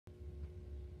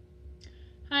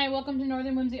Hi, welcome to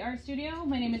Northern Whimsy Art Studio.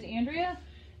 My name is Andrea,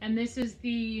 and this is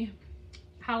the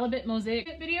Halibut Mosaic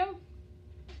Kit video.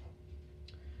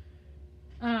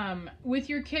 With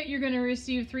your kit, you're going to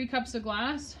receive 3 cups of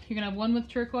glass. You're going to have one with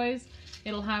turquoise.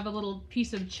 It'll have a little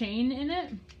piece of chain in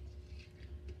it,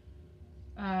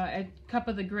 a cup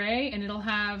of the gray, and it'll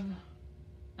have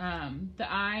the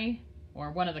eye,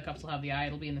 or one of the cups will have the eye.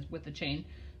 It'll be with the chain,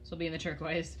 so it'll be in the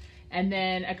turquoise, and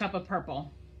then a cup of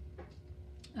purple.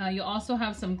 You'll also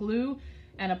have some glue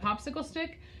and a popsicle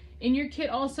stick. In your kit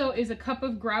also is a cup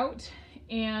of grout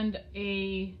and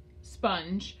a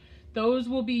sponge. Those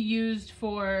will be used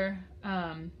for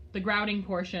the grouting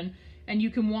portion, and you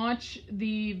can watch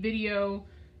the video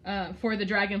for the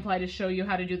dragonfly to show you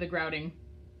how to do the grouting.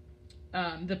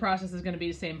 The process is going to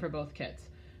be the same for both kits.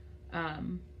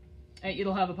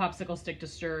 It'll have a popsicle stick to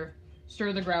stir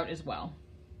the grout as well,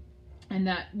 and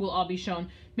that will all be shown.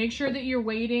 Make sure that you're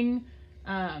waiting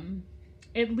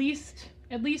at least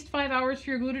 5 hours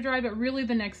for your glue to dry, but really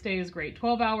the next day is great.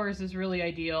 12 hours is really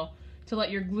ideal to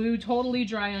let your glue totally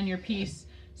dry on your piece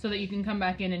so that you can come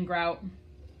back in and grout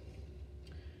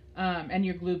and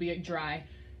your glue be dry.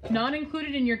 Not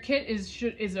included in your kit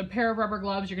is a pair of rubber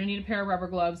gloves. You're going to need a pair of rubber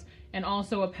gloves and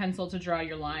also a pencil to draw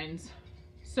your lines.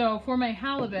 So for my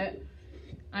halibut,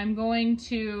 I'm going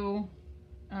to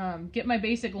get my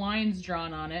basic lines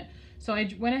drawn on it. So I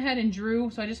went ahead and drew,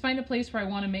 so I just find a place where I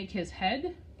want to make his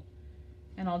head,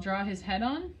 and I'll draw his head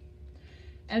on.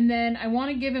 And then I want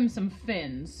to give him some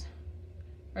fins,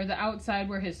 or the outside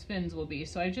where his fins will be.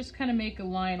 So I just kind of make a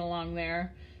line along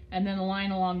there, and then a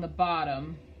line along the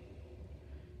bottom,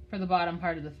 for the bottom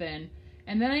part of the fin.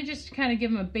 And then I just kind of give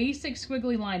him a basic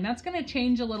squiggly line. That's going to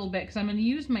change a little bit, because I'm going to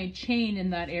use my chain in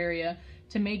that area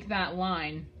to make that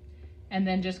line, and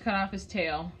then just cut off his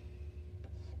tail.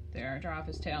 There, draw off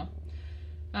his tail.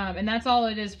 And that's all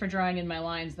it is for drawing in my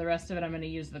lines. The rest of it I'm going to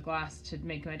use the glass to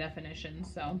make my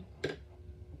definitions. So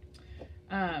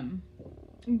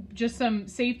just some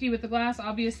safety with the glass.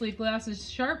 Obviously glass is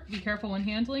sharp. Be careful when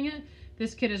handling it.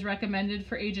 This kit is recommended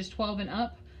for ages 12 and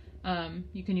up.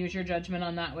 You can use your judgment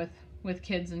on that with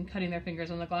kids and cutting their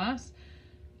fingers on the glass.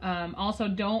 Also,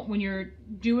 when you're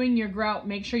doing your grout,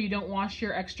 make sure you don't wash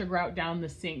your extra grout down the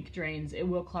sink drains. It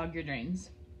will clog your drains.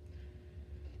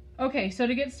 Okay, so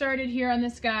to get started here on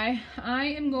this guy, I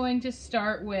am going to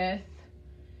start with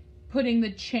putting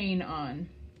the chain on.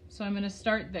 So I'm going to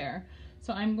start there.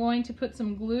 So I'm going to put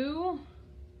some glue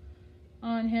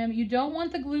on him. You don't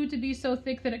want the glue to be so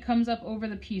thick that it comes up over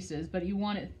the pieces, but you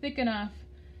want it thick enough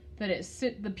that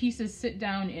the pieces sit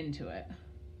down into it.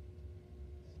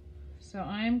 So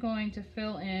I'm going to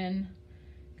fill in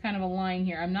kind of a line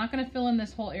here. I'm not going to fill in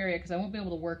this whole area because I won't be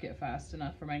able to work it fast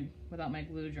enough without my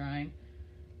glue drying.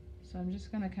 So I'm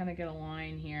just going to kind of get a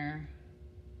line here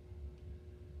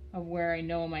of where I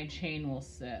know my chain will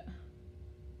sit.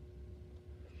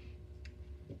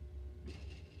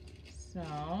 So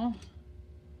I'm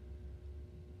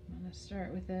going to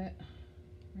start with it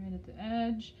right at the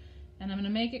edge, and I'm going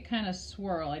to make it kind of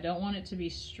swirl. I don't want it to be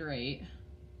straight,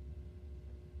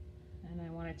 and I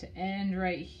want it to end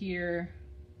right here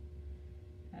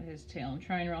at his tail. I'm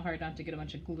trying real hard not to get a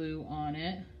bunch of glue on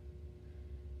it.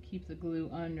 Keep the glue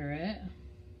under it.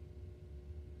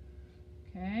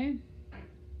 Okay.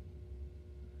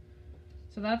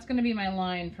 So that's going to be my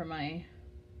line for my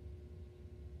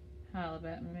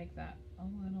halibut. I'm going to make that a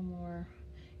little more.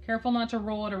 Careful not to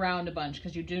roll it around a bunch,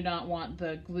 because you do not want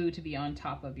the glue to be on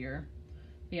top of your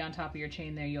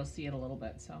chain there. You'll see it a little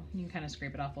bit, so you can kind of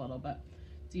scrape it off a little bit.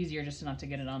 It's easier just not to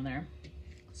get it on there.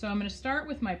 So I'm going to start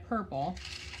with my purple.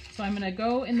 So I'm going to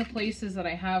go in the places that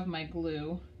I have my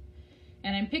glue.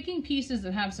 And I'm picking pieces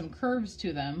that have some curves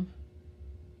to them.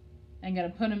 I'm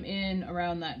going to put them in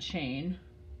around that chain.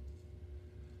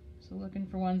 So looking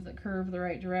for ones that curve the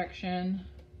right direction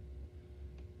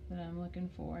that I'm looking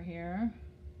for here.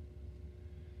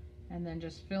 And then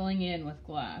just filling in with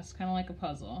glass, kind of like a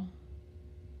puzzle.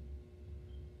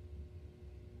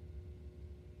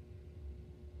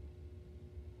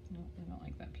 Nope, I don't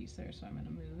like that piece there, so I'm going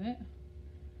to move it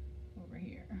over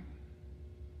here.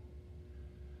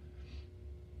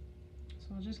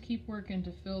 So I'll just keep working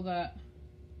to fill that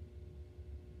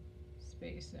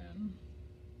space in.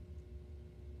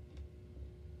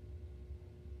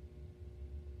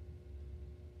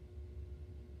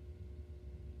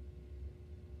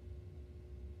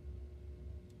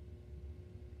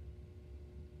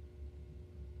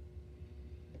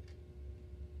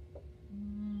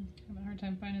 Having a hard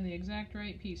time finding the exact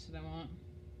right piece that I want.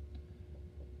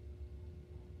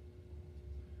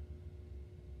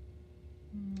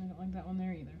 I don't like that one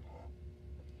there either.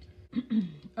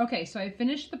 Okay, so I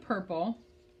finished the purple.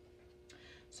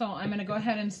 So I'm going to go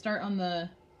ahead and start on the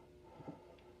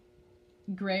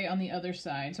gray on the other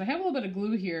side. So I have a little bit of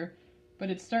glue here, but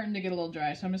it's starting to get a little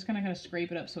dry. So I'm just going to kind of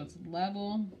scrape it up so it's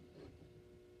level.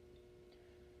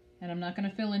 And I'm not going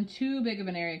to fill in too big of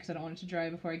an area because I don't want it to dry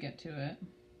before I get to it.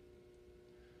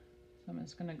 So I'm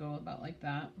just going to go about like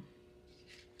that.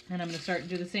 And I'm going to start to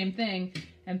do the same thing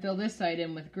and fill this side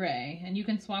in with gray. And you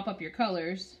can swap up your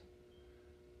colors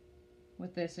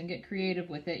with this and get creative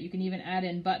with it. You can even add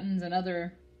in buttons and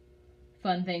other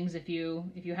fun things if you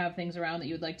have things around that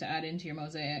you would like to add into your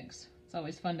mosaics. It's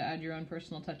always fun to add your own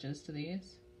personal touches to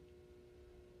these.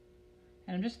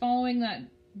 And I'm just following that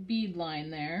bead line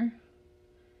there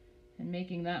and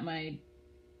making that my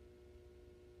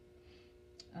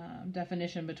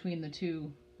definition between the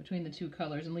two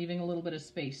colors and leaving a little bit of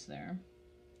space there.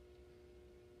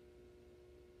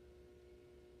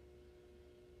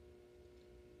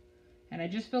 And I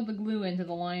just filled the glue into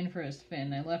the line for his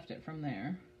fin. I left it from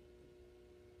there.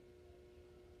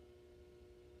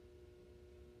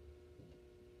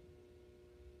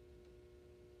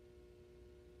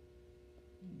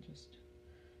 And just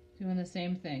doing the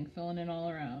same thing, filling in all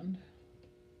around.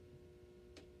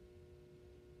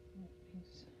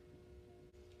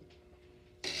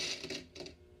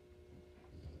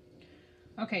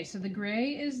 Okay, so the gray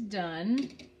is done.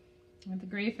 I have the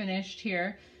gray finished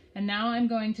here. And now I'm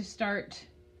going to start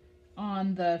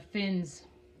on the fins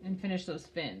and finish those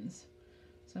fins.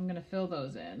 So I'm going to fill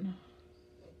those in.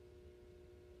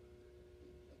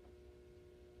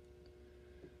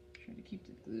 Try to keep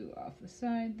the glue off the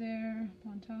side there,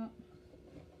 on top.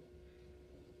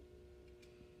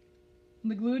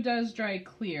 The glue does dry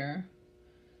clear.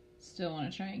 Still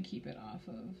want to try and keep it off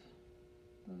of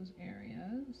those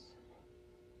areas.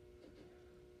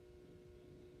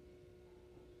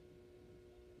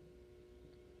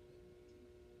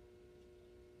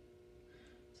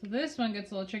 So this one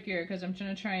gets a little trickier because I'm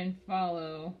going to try and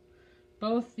follow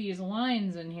both these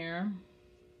lines in here.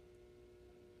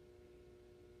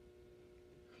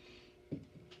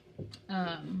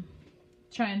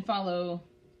 Try and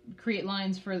create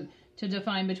lines to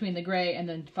define between the gray and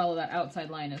then follow that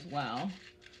outside line as well.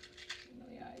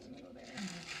 The eyes, I'm going to go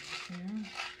there.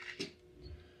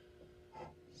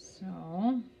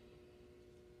 So,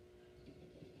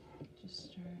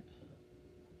 just start.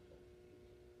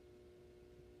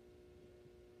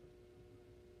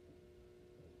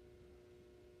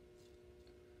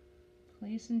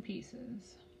 Place in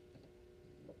pieces.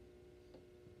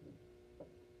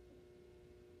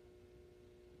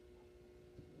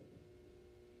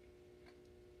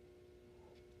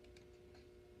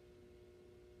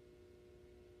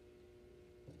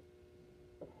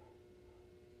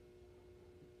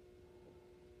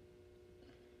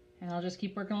 And I'll just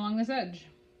keep working along this edge.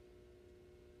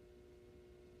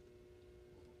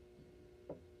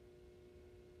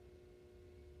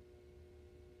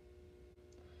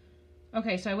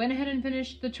 Okay, so I went ahead and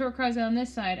finished the turquoise on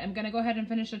this side. I'm going to go ahead and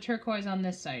finish the turquoise on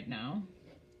this side now.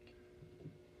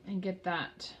 And get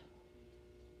that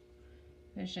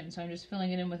finished in. So I'm just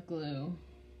filling it in with glue.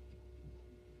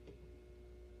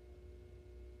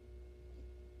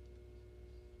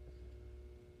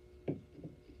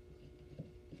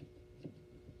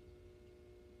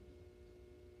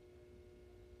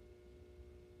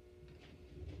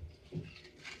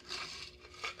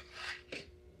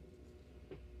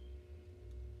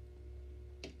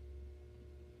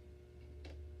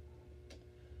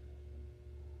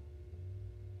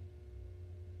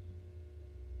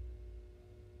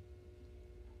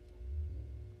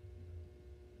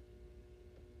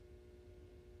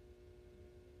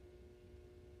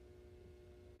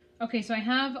 Okay, so I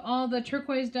have all the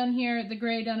turquoise done here, the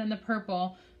gray done, and the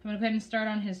purple. I'm going to go ahead and start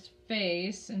on his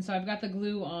face. And so I've got the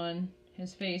glue on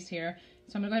his face here.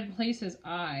 So I'm going to go ahead and place his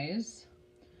eyes.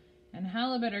 And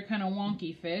halibut are kind of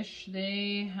wonky fish.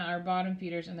 They are bottom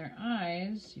feeders, and their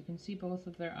eyes, you can see both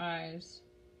of their eyes.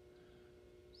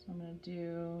 So I'm going to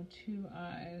do 2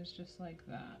 eyes just like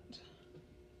that.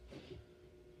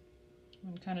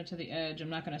 And kind of to the edge. I'm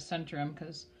not going to center them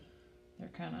because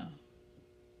they're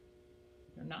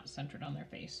not centered on their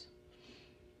face.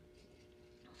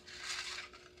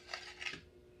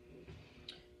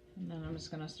 And then I'm just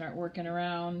going to start working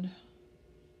around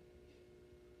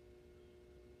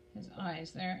his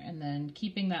eyes there, and then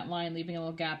keeping that line, leaving a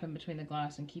little gap in between the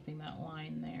glass and keeping that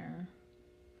line there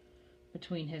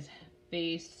between his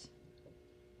face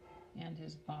and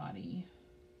his body.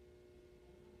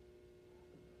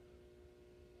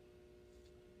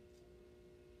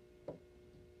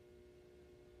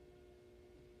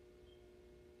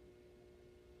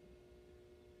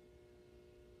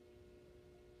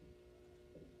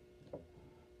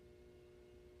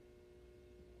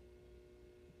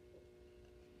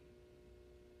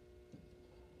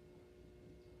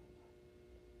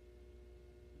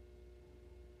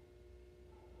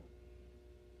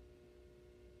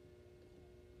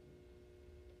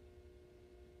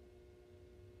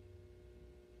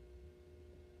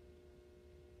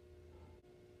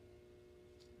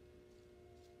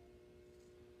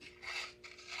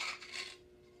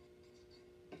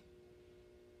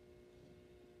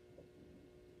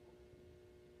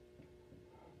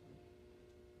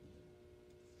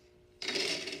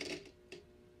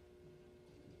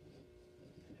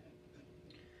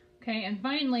 Okay, and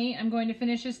finally, I'm going to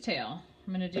finish his tail.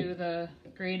 I'm going to do the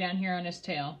gray down here on his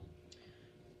tail.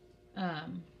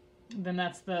 Then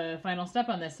that's the final step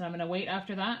on this. And I'm going to wait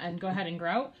after that and go ahead and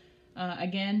grout.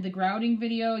 Again, the grouting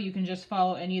video, you can just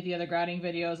follow any of the other grouting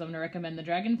videos. I'm going to recommend the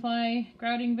dragonfly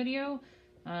grouting video.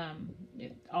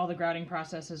 All the grouting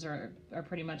processes are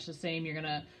pretty much the same. You're going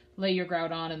to lay your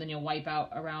grout on and then you'll wipe out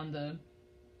around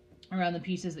the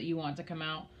pieces that you want to come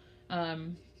out.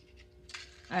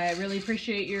 I really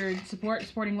appreciate your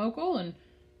supporting local, and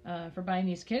for buying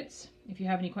these kits. If you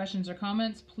have any questions or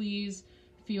comments, please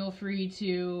feel free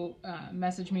to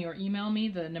message me or email me.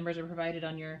 The numbers are provided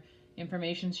on your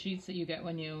information sheets that you get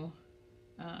when you,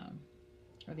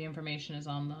 or the information is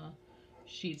on the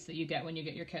sheets that you get when you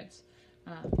get your kits.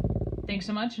 Thanks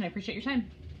so much, and I appreciate your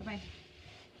time. Bye-bye.